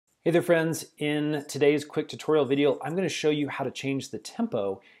Hey there friends, in today's quick tutorial video, I'm going to show you how to change the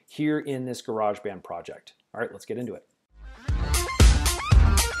tempo here in this GarageBand project. All right, let's get into it.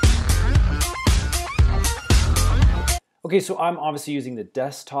 Okay, so I'm obviously using the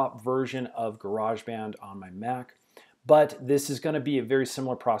desktop version of GarageBand on my Mac, but this is going to be a very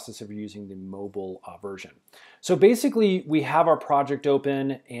similar process if you're using the mobile version. So basically, we have our project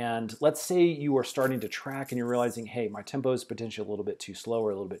open, and let's say you are starting to track and you're realizing, hey, my tempo is potentially a little bit too slow or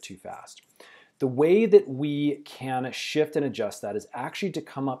a little bit too fast. The way that we can shift and adjust that is actually to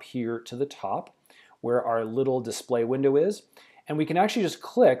come up here to the top where our little display window is, and we can actually just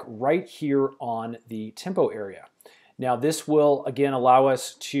click right here on the tempo area. Now this will, again, allow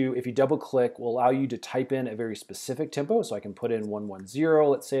us to, if you double click, will allow you to type in a very specific tempo. So I can put in 110,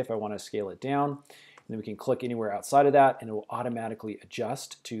 let's say, if I want to scale it down. And then we can click anywhere outside of that and it will automatically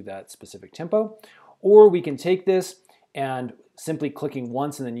adjust to that specific tempo. Or we can take this and simply clicking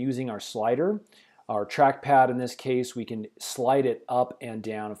once and then using our slider, our trackpad in this case, we can slide it up and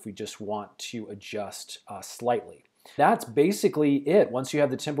down if we just want to adjust slightly. That's basically it. Once you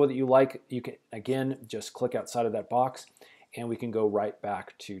have the tempo that you like, you can, again, just click outside of that box and we can go right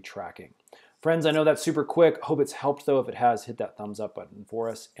back to tracking. Friends, I know that's super quick. Hope it's helped though. If it has, hit that thumbs up button for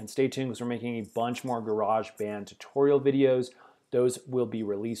us. And stay tuned because we're making a bunch more GarageBand tutorial videos. Those will be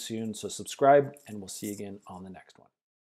released soon. So subscribe and we'll see you again on the next one.